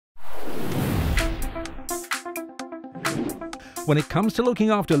When it comes to looking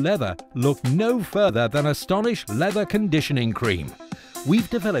after leather, look no further than Astonish Leather Conditioning Cream. We've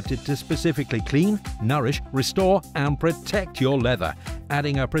developed it to specifically clean, nourish, restore and protect your leather,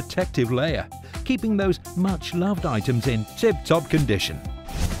 adding a protective layer, keeping those much-loved items in tip-top condition.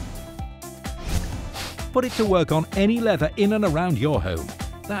 Put it to work on any leather in and around your home.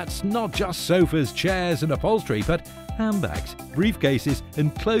 That's not just sofas, chairs and upholstery, but handbags, briefcases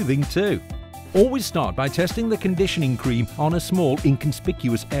and clothing too. Always start by testing the conditioning cream on a small,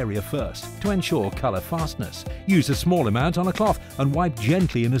 inconspicuous area first to ensure colour fastness. Use a small amount on a cloth and wipe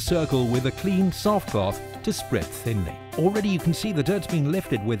gently in a circle with a clean, soft cloth to spread thinly. Already you can see the dirt's been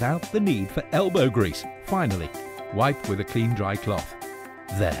lifted without the need for elbow grease. Finally, wipe with a clean, dry cloth.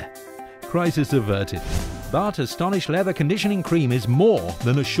 There. Crisis averted. But Astonish Leather Conditioning Cream is more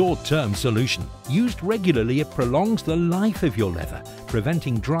than a short-term solution. Used regularly, it prolongs the life of your leather,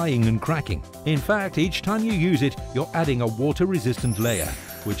 preventing drying and cracking. In fact, each time you use it, you're adding a water-resistant layer,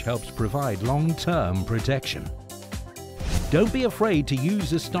 which helps provide long-term protection. Don't be afraid to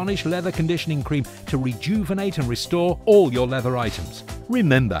use Astonish Leather Conditioning Cream to rejuvenate and restore all your leather items.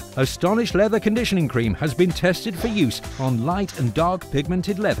 Remember, Astonish Leather Conditioning Cream has been tested for use on light and dark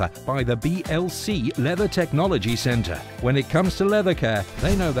pigmented leather by the BLC Leather Technology Centre. When it comes to leather care,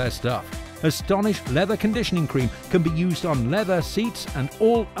 they know their stuff. Astonish Leather Conditioning Cream can be used on leather seats and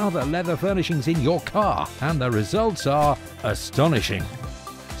all other leather furnishings in your car, and the results are astonishing.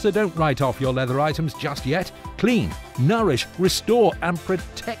 So don't write off your leather items just yet. Clean, nourish, restore and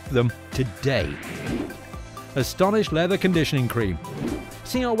protect them today. Astonish Leather Conditioning Cream.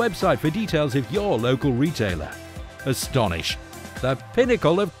 See our website for details of your local retailer. Astonish, the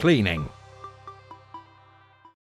pinnacle of cleaning.